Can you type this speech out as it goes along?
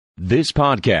This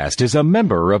podcast is a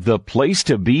member of the Place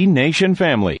to Be Nation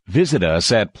family. Visit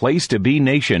us at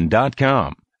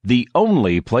placetobenation.com, the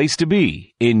only place to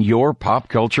be in your pop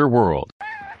culture world.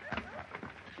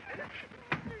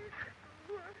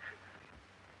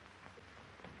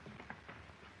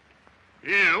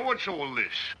 Yeah, what's all this?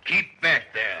 Keep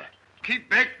back there. Keep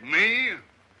back, me?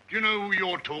 Do you know who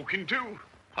you're talking to?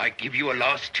 I give you a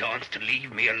last chance to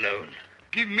leave me alone.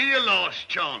 Give me a last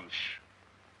chance.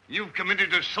 You've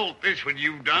committed assault, this what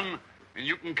you've done, and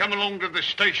you can come along to the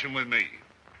station with me.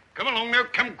 Come along now,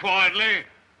 come quietly,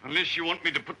 unless you want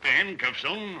me to put the handcuffs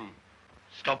on.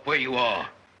 Stop where you are.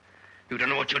 You don't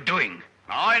know what you're doing.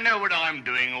 I know what I'm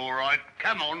doing, all right.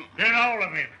 Come on. Get all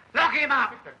of him. Lock him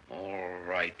up! All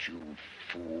right, you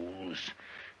fools.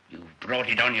 You've brought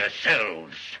it on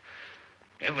yourselves.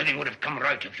 Everything would have come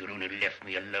right if you'd only left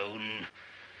me alone.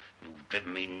 You've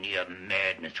driven me near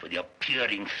madness with your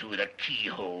peering through the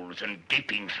keyholes and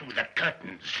gaping through the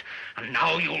curtains. And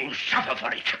now you'll suffer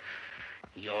for it.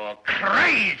 You're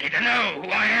crazy to know who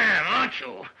I am, aren't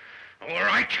you? All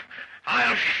right,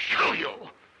 I'll show you.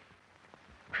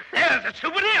 There's a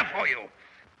souvenir for you.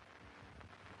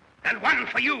 And one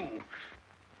for you.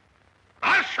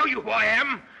 I'll show you who I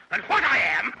am and what I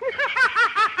am.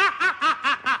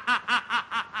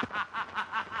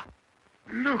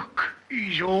 Look,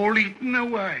 he's all eaten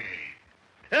away.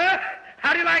 Huh?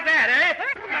 How do you like that,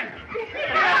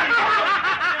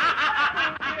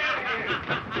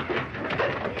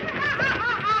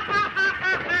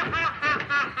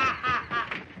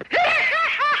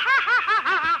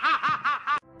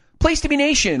 Place to Be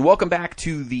Nation, welcome back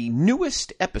to the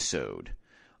newest episode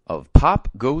of Pop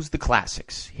Goes the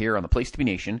Classics here on the Place to Be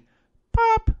Nation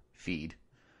Pop feed.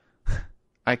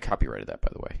 I copyrighted that, by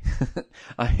the way.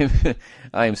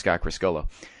 I am Scott Criscuolo.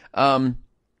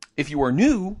 If you are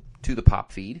new to the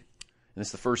Pop feed, and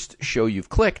it's the first show you've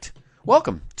clicked,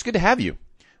 welcome. It's good to have you.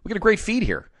 We got a great feed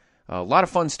here. A lot of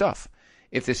fun stuff.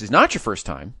 If this is not your first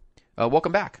time,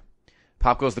 welcome back.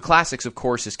 Pop Goes the Classics, of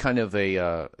course, is kind of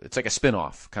it's like a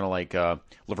spin-off, kind of like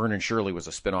Laverne and Shirley was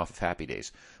a spin-off of Happy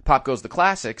Days. Pop Goes the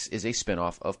Classics is a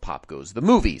spin-off of Pop Goes the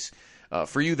Movies.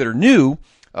 For you that are new,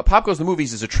 Pop Goes the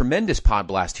Movies is a tremendous pod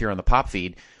blast here on the Pop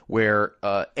feed where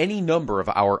any number of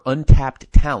our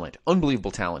untapped talent,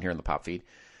 unbelievable talent here in the Pop feed,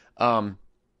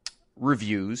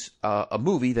 reviews a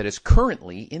movie that is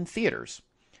currently in theaters.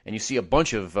 And you see a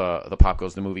bunch of the Pop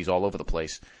Goes the Movies all over the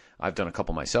place. I've done a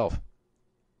couple myself.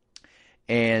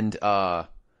 And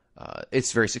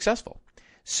it's very successful.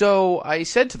 So I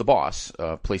said to the boss,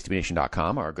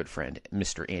 placetobenation.com, our good friend,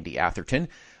 Mr. Andy Atherton,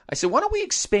 I said, why don't we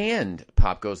expand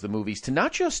Pop Goes the Movies to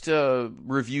not just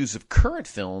reviews of current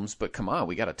films, but come on,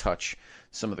 we got to touch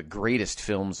some of the greatest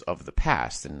films of the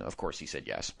past. And, of course, he said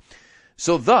yes.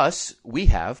 So thus, we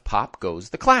have Pop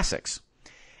Goes the Classics.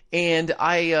 And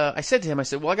I said to him, I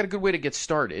said, well, I got a good way to get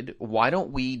started. Why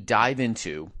don't we dive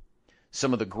into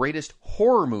some of the greatest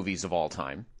horror movies of all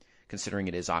time, considering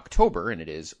it is October and it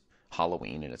is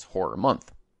Halloween and it's horror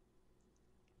month.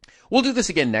 We'll do this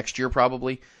again next year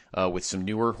probably with some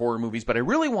newer horror movies, but I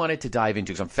really wanted to dive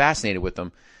into, because I'm fascinated with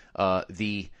them,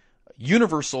 the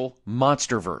Universal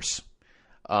Monsterverse.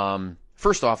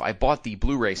 First off, I bought the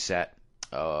Blu-ray set,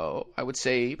 I would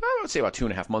say about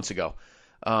 2.5 months ago.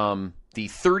 The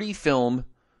 30-film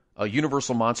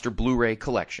Universal Monster Blu-ray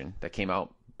collection that came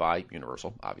out by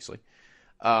Universal, obviously.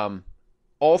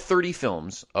 All 30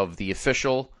 films of the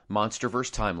official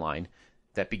Monsterverse timeline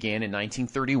that began in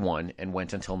 1931 and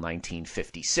went until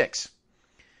 1956.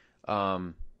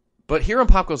 But here on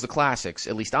Pop Goes the Classics,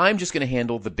 at least I'm just going to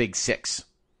handle the Big Six.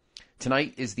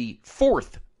 Tonight is the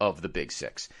fourth of the Big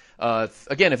Six.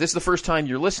 Again, if this is the first time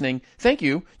you're listening, thank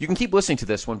you. You can keep listening to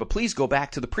this one, but please go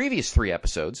back to the previous 3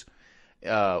 episodes.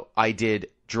 I did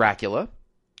Dracula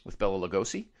with Bela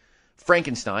Lugosi,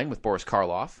 Frankenstein with Boris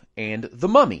Karloff, and The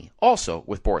Mummy, also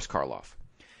with Boris Karloff.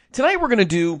 Tonight we're going to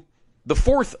do the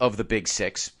fourth of the Big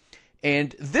Six,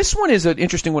 and this one is an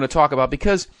interesting one to talk about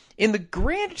because in the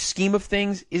grand scheme of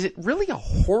things, is it really a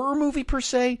horror movie per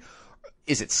se?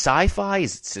 Is it sci-fi?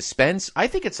 Is it suspense? I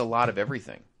think it's a lot of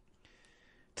everything.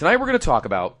 Tonight we're going to talk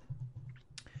about,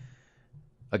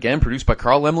 again, produced by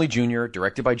Carl Laemmle Jr.,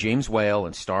 directed by James Whale,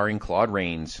 and starring Claude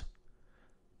Rains,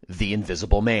 The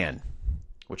Invisible Man,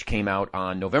 which came out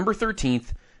on November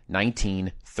 13th,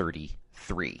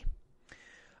 1933.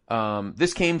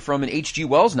 This came from an H.G.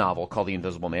 Wells novel called The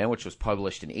Invisible Man, which was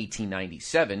published in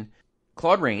 1897.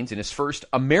 Claude Rains, in his first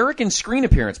American screen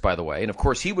appearance, by the way, and of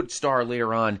course he would star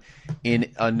later on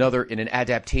in an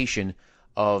adaptation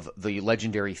of the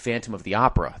legendary Phantom of the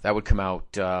Opera. That would come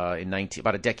out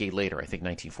about a decade later, I think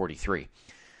 1943.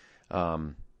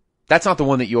 The That's not the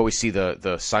one that you always see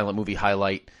the silent movie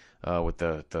highlight with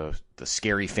the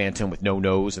scary phantom with no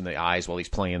nose and the eyes while he's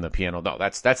playing the piano. No,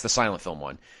 that's the silent film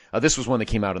one. This was one that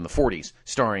came out in the 40s,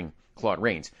 starring Claude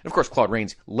Rains. And of course, Claude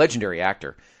Rains, legendary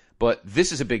actor. But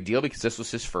this is a big deal because this was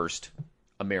his first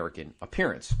American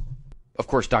appearance. Of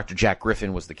course, Dr. Jack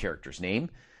Griffin was the character's name.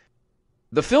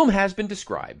 The film has been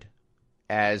described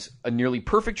as a nearly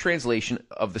perfect translation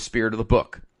of the spirit of the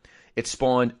book. It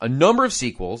spawned a number of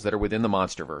sequels that are within the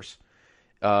Monsterverse,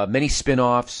 many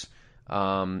spin-offs,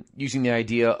 using the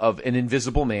idea of an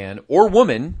invisible man or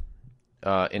woman,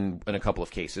 in a couple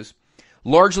of cases,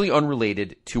 largely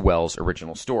unrelated to Wells'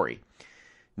 original story.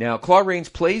 Now, Claude Rains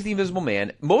plays the Invisible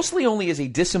Man mostly only as a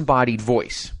disembodied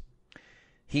voice.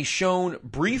 He's shown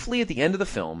briefly at the end of the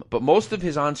film, but most of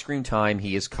his on-screen time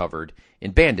he is covered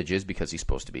in bandages because he's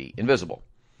supposed to be invisible.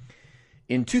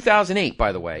 In 2008,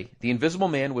 by the way, the Invisible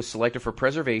Man was selected for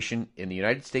preservation in the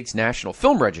United States National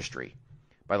Film Registry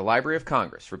by the Library of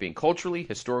Congress for being culturally,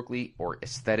 historically, or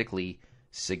aesthetically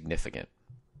significant.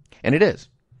 And it is.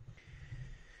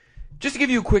 Just to give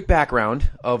you a quick background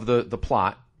of the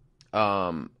plot,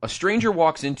 a stranger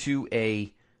walks into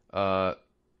an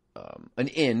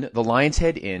inn, the Lion's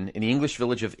Head Inn, in the English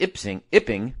village of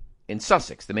Ipping in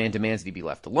Sussex. The man demands that he be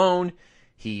left alone.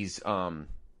 He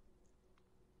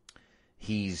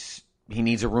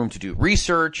needs a room to do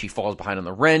research. He falls behind on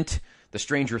the rent. The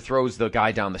stranger throws the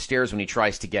guy down the stairs when he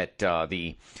tries to get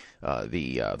the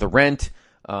rent.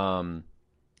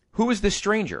 Who is this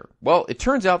stranger? Well, it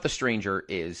turns out the stranger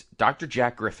is Dr.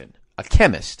 Jack Griffin, a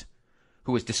chemist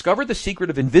who has discovered the secret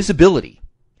of invisibility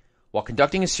while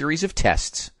conducting a series of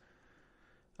tests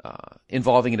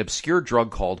involving an obscure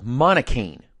drug called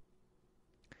monocaine.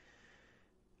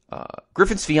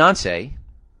 Griffin's fiancée,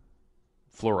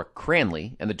 Flora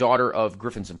Cranley, and the daughter of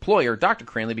Griffin's employer, Dr.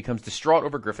 Cranley, becomes distraught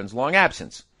over Griffin's long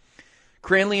absence.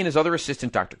 Cranley and his other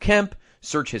assistant, Dr. Kemp,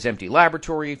 search his empty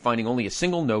laboratory, finding only a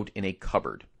single note in a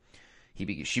cupboard. He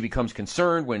becomes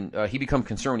concerned when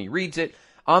he reads it.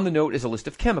 On the note is a list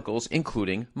of chemicals,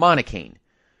 including monocaine,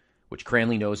 which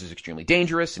Cranley knows is extremely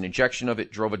dangerous. An injection of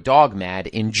it drove a dog mad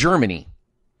in Germany.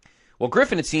 Well,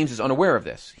 Griffin, it seems, is unaware of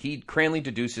this. Cranley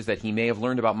deduces that he may have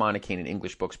learned about monocaine in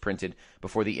English books printed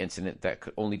before the incident that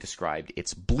only described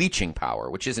its bleaching power,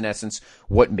 which is, in essence,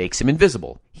 what makes him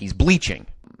invisible. He's bleaching.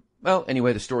 Well,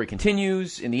 anyway, the story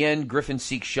continues. In the end, Griffin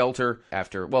seeks shelter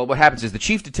after... Well, what happens is the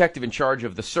chief detective in charge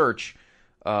of the search,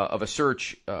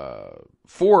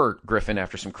 for Griffin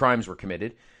after some crimes were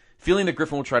committed, feeling that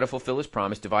Griffin will try to fulfill his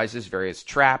promise, devises various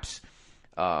traps.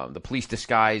 The police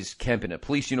disguise Kemp in a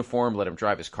police uniform, let him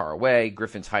drive his car away.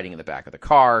 Griffin's hiding in the back of the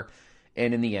car.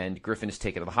 And in the end, Griffin is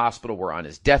taken to the hospital where on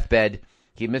his deathbed,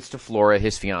 he admits to Flora,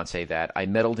 his fiancée, that I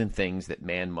meddled in things that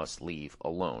man must leave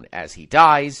alone. As he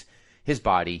dies, his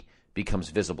body becomes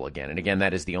visible again. And again,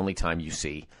 that is the only time you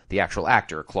see the actual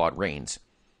actor, Claude Rains,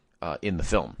 in the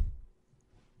film.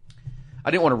 I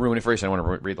didn't want to ruin it for you, so I don't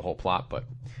want to read the whole plot. But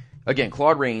again,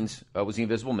 Claude Rains was the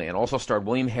Invisible Man. Also starred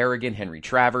William Harrigan, Henry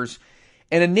Travers,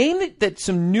 and a name that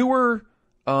some newer,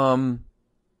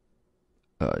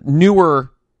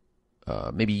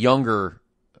 maybe younger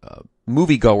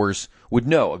moviegoers would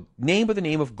know. A name by the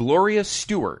name of Gloria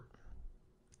Stewart.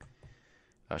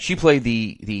 She played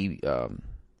the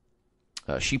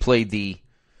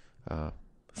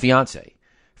fiancée.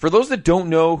 For those that don't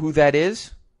know who that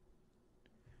is,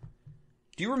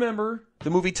 do you remember the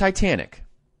movie Titanic?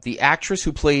 The actress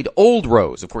who played Old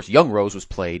Rose, of course, Young Rose was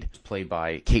played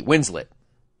by Kate Winslet.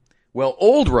 Well,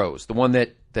 Old Rose, the one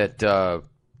that the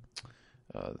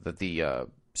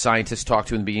scientists talked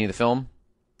to in the beginning of the film,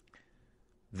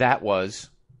 that was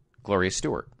Gloria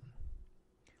Stewart.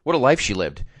 What a life she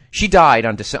lived. She died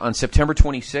on September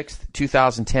 26th,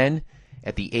 2010,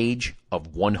 at the age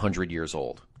of 100 years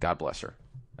old. God bless her.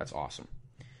 That's awesome.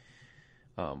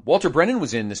 Walter Brennan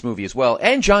was in this movie as well,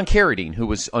 and John Carradine, who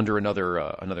was under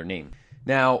another name.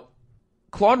 Now,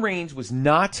 Claude Rains was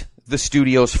not the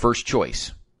studio's first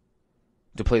choice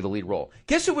to play the lead role.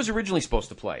 Guess who was originally supposed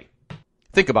to play?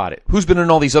 Think about it. Who's been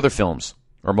in all these other films?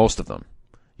 Or most of them?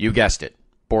 You guessed it.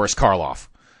 Boris Karloff.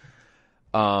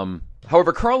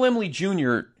 However, Carl Laemmle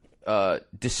Jr.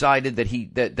 Decided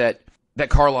that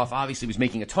Karloff obviously was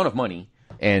making a ton of money,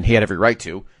 and he had every right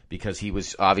to, because he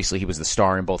was the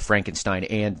star in both Frankenstein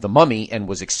and The Mummy, and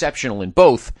was exceptional in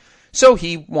both. So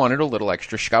he wanted a little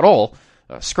extra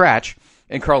scratch,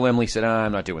 and Carl Laemmle said,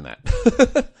 "I'm not doing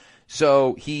that."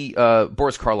 So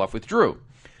Boris Karloff withdrew.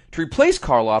 To replace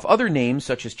Karloff, other names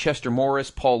such as Chester Morris,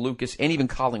 Paul Lucas, and even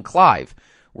Colin Clive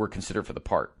were considered for the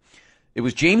part. It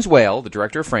was James Whale, the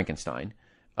director of Frankenstein.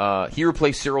 He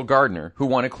replaced Cyril Gardner, who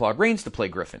wanted Claude Rains to play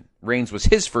Griffin. Rains was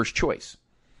his first choice.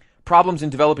 Problems in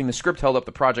developing the script held up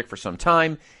the project for some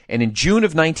time, and in June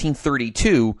of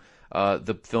 1932,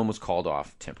 the film was called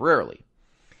off temporarily.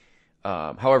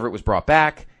 However, it was brought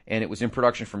back, and it was in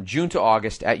production from June to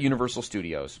August at Universal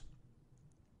Studios.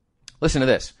 Listen to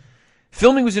this.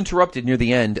 Filming was interrupted near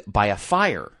the end by a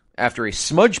fire after a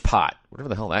smudge pot, whatever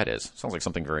the hell that is, sounds like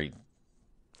something very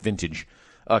vintage,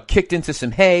 kicked into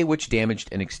some hay, which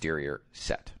damaged an exterior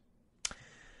set.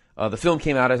 The film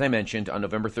came out, as I mentioned, on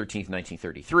November 13th,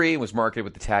 1933, and was marketed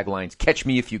with the taglines, "Catch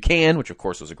Me If You Can," which, of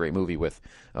course, was a great movie with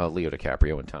Leo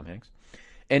DiCaprio and Tom Hanks,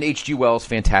 and H.G. Wells'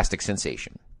 Fantastic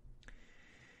Sensation.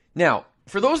 Now,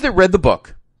 for those that read the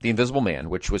book, The Invisible Man,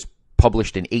 which was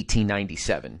published in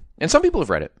 1897, and some people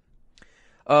have read it,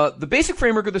 the basic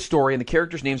framework of the story and the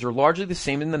characters' names are largely the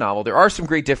same in the novel. There are some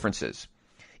great differences.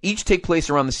 Each take place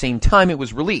around the same time it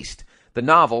was released. The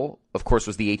novel, of course,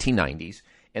 was the 1890s,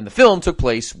 and the film took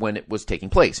place when it was taking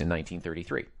place in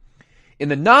 1933. In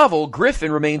the novel,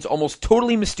 Griffin remains almost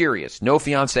totally mysterious. No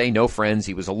fiancé, no friends.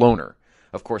 He was a loner.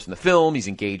 Of course, in the film, he's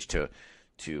engaged to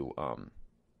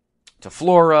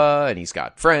Flora, and he's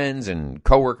got friends and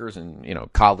coworkers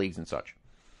and, colleagues and such.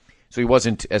 So he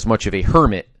wasn't as much of a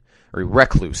hermit or a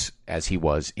recluse as he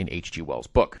was in H.G. Wells'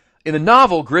 book. In the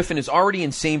novel, Griffin is already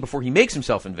insane before he makes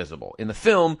himself invisible. In the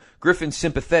film, Griffin's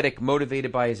sympathetic,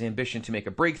 motivated by his ambition to make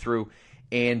a breakthrough,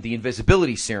 and the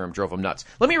invisibility serum drove him nuts.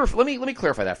 Let me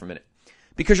clarify that for a minute,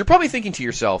 because you're probably thinking to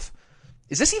yourself,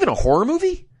 is this even a horror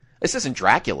movie? This isn't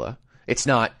Dracula. It's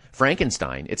not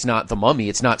Frankenstein. It's not The Mummy.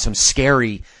 It's not some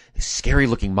scary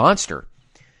looking monster.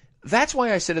 That's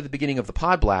why I said at the beginning of the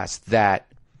Pod Blast that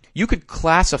you could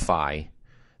classify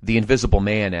The Invisible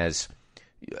Man as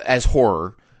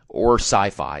horror or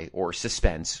sci-fi or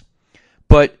suspense.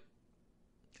 But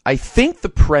I think the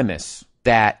premise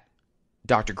that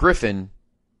Dr. Griffin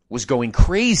was going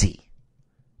crazy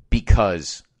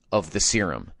because of the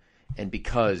serum and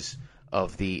because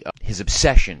of his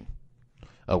obsession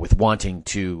with wanting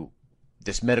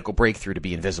this medical breakthrough to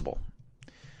be invisible.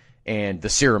 And the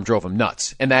serum drove him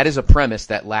nuts. And that is a premise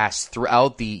that lasts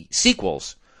throughout the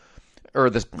sequels. I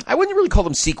wouldn't really call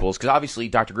them sequels, because obviously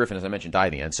Dr. Griffin, as I mentioned,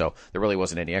 died in the end, so there really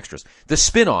wasn't any extras. The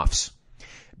spin-offs,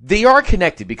 they are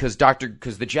connected because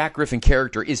the Jack Griffin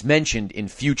character is mentioned in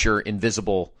future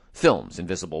Invisible films.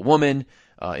 Invisible Woman,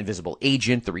 Invisible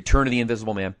Agent, The Return of the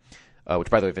Invisible Man, which,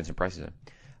 by the way, Vincent Price is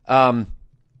in.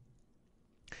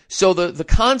 So the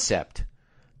concept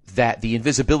that the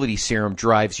invisibility serum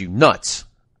drives you nuts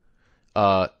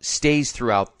stays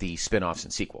throughout the spin-offs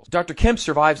and sequels. Dr. Kemp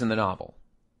survives in the novel.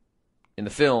 In the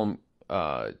film,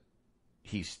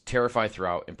 he's terrified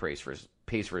throughout and pays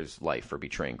for his life for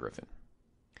betraying Griffin.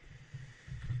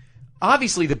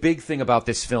 Obviously, the big thing about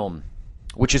this film,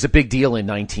 which is a big deal in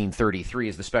 1933,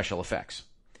 is the special effects.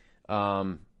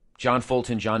 John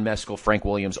Fulton, John Mescal, Frank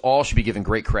Williams, all should be given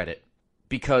great credit,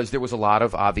 because there was a lot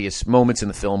of obvious moments in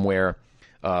the film where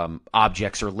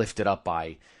objects are lifted up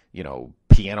by,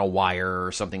 piano wire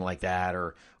or something like that,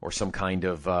 or some kind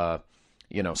of,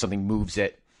 something moves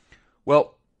it.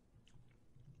 Well,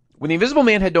 when the Invisible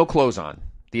Man had no clothes on,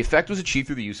 the effect was achieved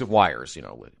through the use of wires,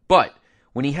 But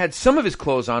when he had some of his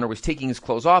clothes on or was taking his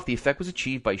clothes off, the effect was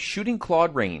achieved by shooting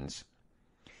Claude Rains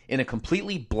in a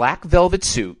completely black velvet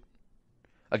suit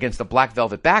against a black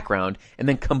velvet background, and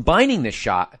then combining this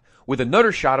shot with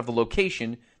another shot of the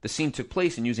location the scene took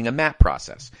place in using a map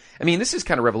process. I mean, this is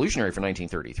kind of revolutionary for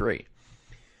 1933.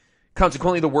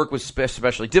 Consequently, the work was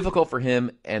especially difficult for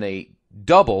him, and a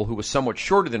double who was somewhat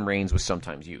shorter than Rains was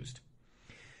sometimes used.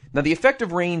 Now, the effect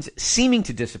of Rains seeming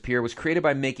to disappear was created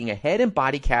by making a head and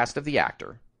body cast of the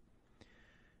actor,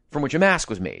 from which a mask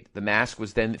was made. The mask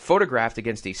was then photographed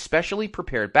against a specially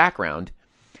prepared background,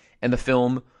 and the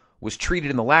film was treated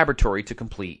in the laboratory to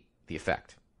complete the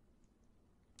effect.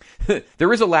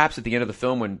 There is a lapse at the end of the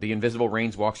film when the invisible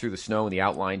Rains walks through the snow, and the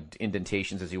outlined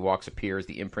indentations as he walks appear as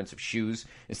the imprints of shoes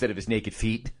instead of his naked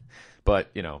feet. But,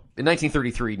 in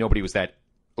 1933, nobody was that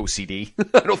OCD.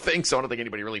 I don't think so. I don't think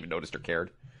anybody really even noticed or cared.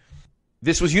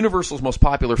 This was Universal's most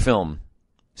popular film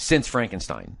since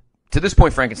Frankenstein. To this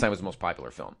point, Frankenstein was the most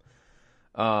popular film.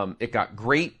 It got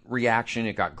great reaction.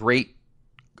 It got great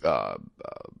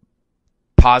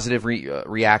positive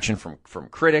reaction from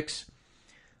critics.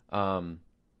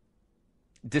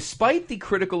 Despite the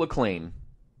critical acclaim,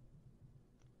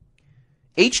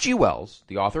 H.G. Wells,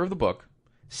 the author of the book,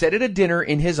 said at a dinner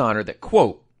in his honor that,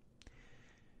 quote,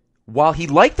 "While he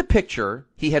liked the picture,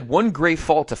 he had one grave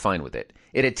fault to find with it.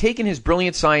 It had taken his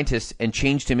brilliant scientist and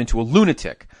changed him into a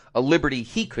lunatic, a liberty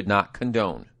he could not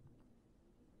condone."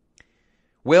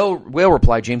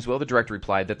 James Whale, the director,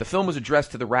 replied that the film was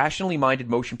addressed to the rationally minded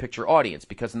motion picture audience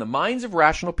because in the minds of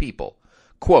rational people,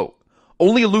 quote,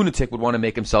 Only a lunatic would want to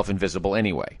make himself invisible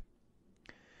anyway.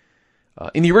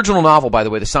 In the original novel, by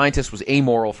the way, the scientist was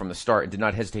amoral from the start and did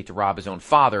not hesitate to rob his own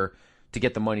father to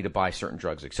get the money to buy certain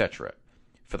drugs, etc.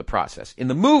 for the process. In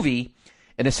the movie,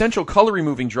 an essential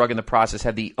color-removing drug in the process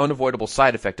had the unavoidable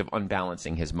side effect of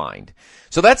unbalancing his mind.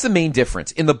 So that's the main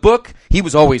difference. In the book, he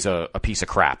was always a piece of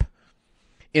crap.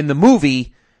 In the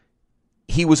movie,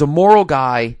 he was a moral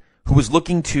guy who was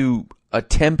looking to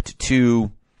attempt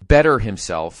to better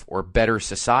himself or better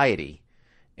society,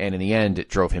 and in the end, it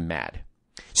drove him mad.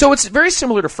 So it's very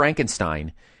similar to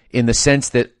Frankenstein in the sense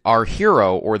that our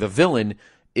hero or the villain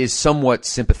is somewhat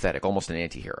sympathetic, almost an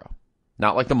anti-hero.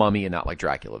 Not like the Mummy and not like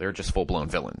Dracula. They're just full-blown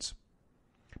villains.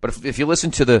 But if you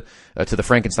listen to the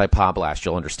Frankenstein Podblast,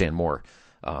 you'll understand more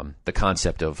the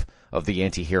concept of the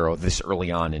anti-hero this early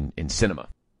on in cinema.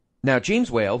 Now, James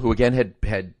Whale, who again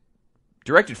had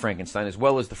directed Frankenstein as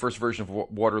well as the first version of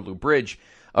Waterloo Bridge,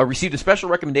 received a special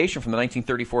recommendation from the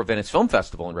 1934 Venice Film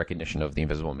Festival in recognition of The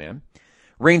Invisible Man.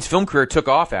 Rains' film career took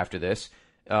off after this.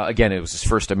 Again, it was his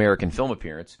first American film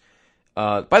appearance.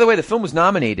 By the way, the film was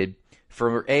nominated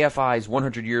for AFI's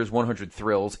 100 Years, 100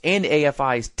 Thrills and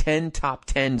AFI's 10 Top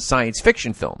 10 Science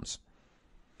Fiction Films,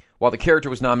 while the character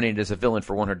was nominated as a villain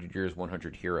for 100 Years,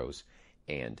 100 Heroes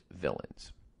and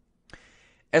Villains.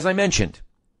 As I mentioned,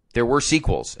 there were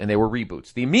sequels and they were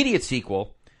reboots. The immediate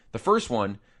sequel, the first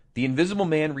one, The Invisible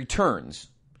Man Returns,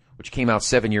 which came out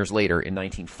 7 years later in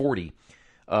 1940,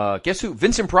 guess who?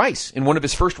 Vincent Price in one of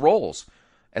his first roles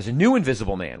as a new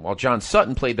Invisible Man, while John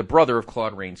Sutton played the brother of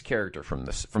Claude Rains' character from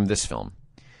this film.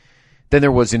 Then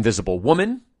there was Invisible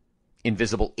Woman,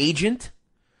 Invisible Agent,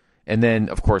 and then,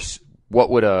 of course, what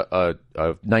would a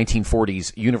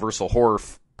 1940s Universal horror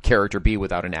character be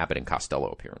without an Abbott and Costello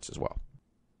appearance as well?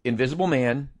 Invisible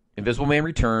Man, Invisible Man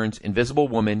Returns, Invisible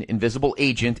Woman, Invisible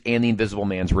Agent, and The Invisible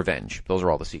Man's Revenge. Those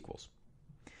are all the sequels.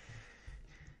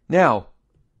 Now,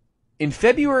 in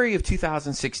February of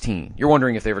 2016, you're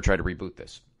wondering if they ever tried to reboot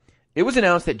this. It was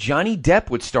announced that Johnny Depp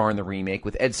would star in the remake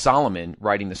with Ed Solomon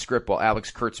writing the script while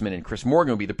Alex Kurtzman and Chris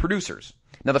Morgan would be the producers.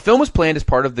 Now, the film was planned as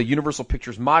part of the Universal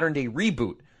Pictures modern-day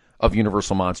reboot of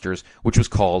Universal Monsters, which was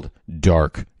called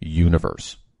Dark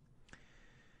Universe.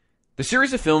 The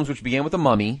series of films, which began with The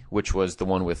Mummy, which was the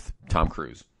one with Tom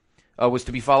Cruise, was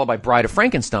to be followed by Bride of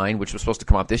Frankenstein, which was supposed to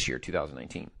come out this year,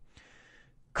 2019.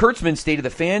 Kurtzman stated that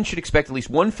fans should expect at least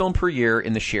one film per year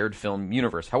in the shared film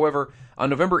universe. However, on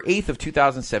November 8th of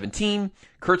 2017,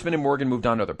 Kurtzman and Morgan moved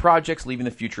on to other projects, leaving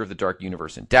the future of the Dark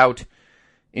Universe in doubt.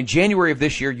 In January of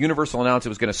this year, Universal announced it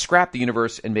was going to scrap the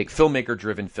universe and make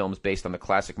filmmaker-driven films based on the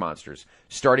classic monsters,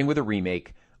 starting with a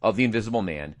remake of The Invisible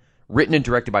Man, written and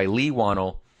directed by Lee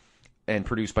Wannell and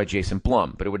produced by Jason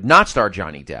Blum. But it would not star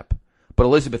Johnny Depp. But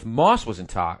Elizabeth Moss was in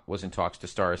talks to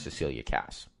star as Cecilia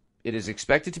Cass. It is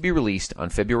expected to be released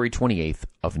on February 28th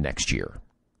of next year.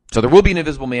 So there will be an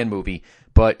Invisible Man movie,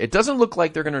 but it doesn't look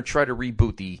like they're going to try to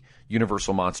reboot the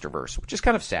Universal Monsterverse, which is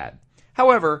kind of sad.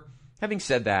 However, having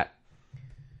said that,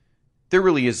 there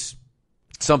really is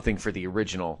something for the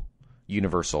original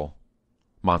Universal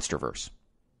Monsterverse.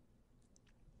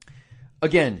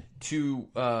 Again,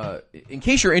 in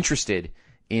case you're interested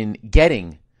in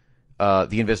getting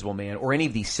The Invisible Man or any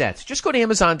of these sets, just go to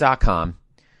Amazon.com.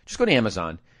 Just go to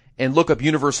Amazon and look up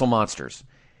Universal Monsters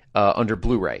under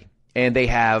Blu-ray, and they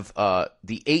have a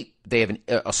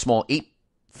small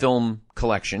 8-film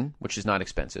collection, which is not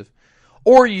expensive.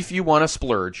 Or if you want to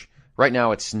splurge, right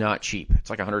now it's not cheap. It's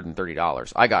like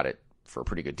 $130. I got it for a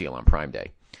pretty good deal on Prime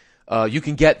Day. You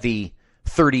can get the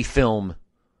 30-film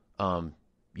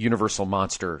Universal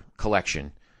Monster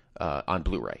collection on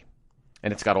Blu-ray,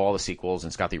 and it's got all the sequels and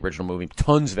it's got the original movie,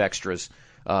 tons of extras.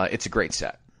 It's a great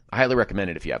set. I highly recommend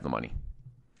it if you have the money.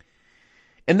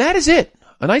 And that is it.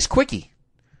 A nice quickie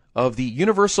of the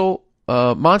Universal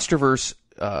Monsterverse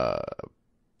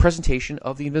presentation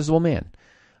of The Invisible Man.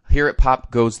 Here at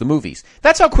Pop Goes the Movies.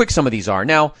 That's how quick some of these are.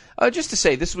 Now, just to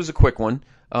say, this was a quick one.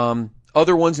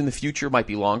 Other ones in the future might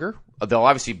be longer. There'll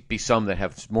obviously be some that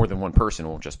have more than one person. It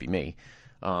won't just be me.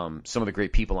 Some of the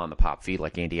great people on the Pop feed,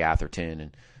 like Andy Atherton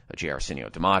and J. Arsenio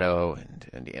D'Amato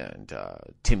and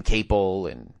Tim Capel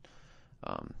and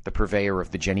the purveyor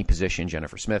of the Jenny position,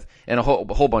 Jennifer Smith, and a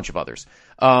whole bunch of others.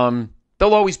 They'll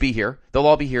always be here. They'll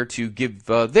all be here to give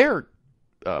their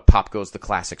Pop Goes the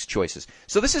Classics choices.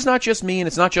 So this is not just me, and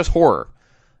it's not just horror.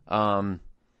 I'm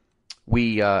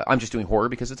just doing horror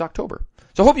because it's October.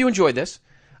 So I hope you enjoyed this.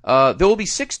 There will be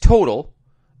 6 total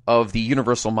of the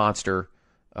Universal Monsterverse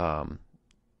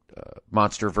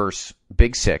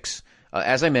Big 6.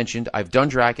 As I mentioned, I've done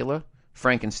Dracula,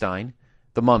 Frankenstein,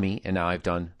 The Mummy, and now I've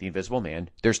done The Invisible Man.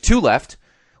 There's 2 left.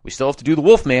 We still have to do The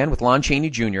Wolfman with Lon Chaney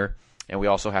Jr., And we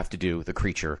also have to do the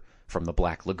creature from the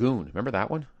Black Lagoon. Remember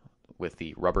that one? With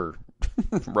the rubber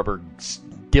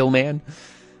gill man?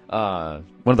 One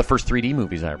of the first 3D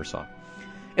movies I ever saw.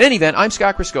 In any event, I'm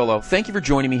Scott Criscuolo. Thank you for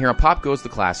joining me here on Pop Goes the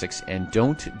Classics, and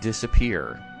don't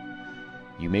disappear.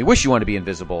 You may wish you want to be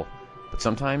invisible, but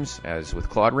sometimes, as with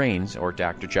Claude Rains or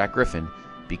Dr. Jack Griffin,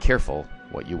 be careful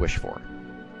what you wish for.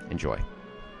 Enjoy.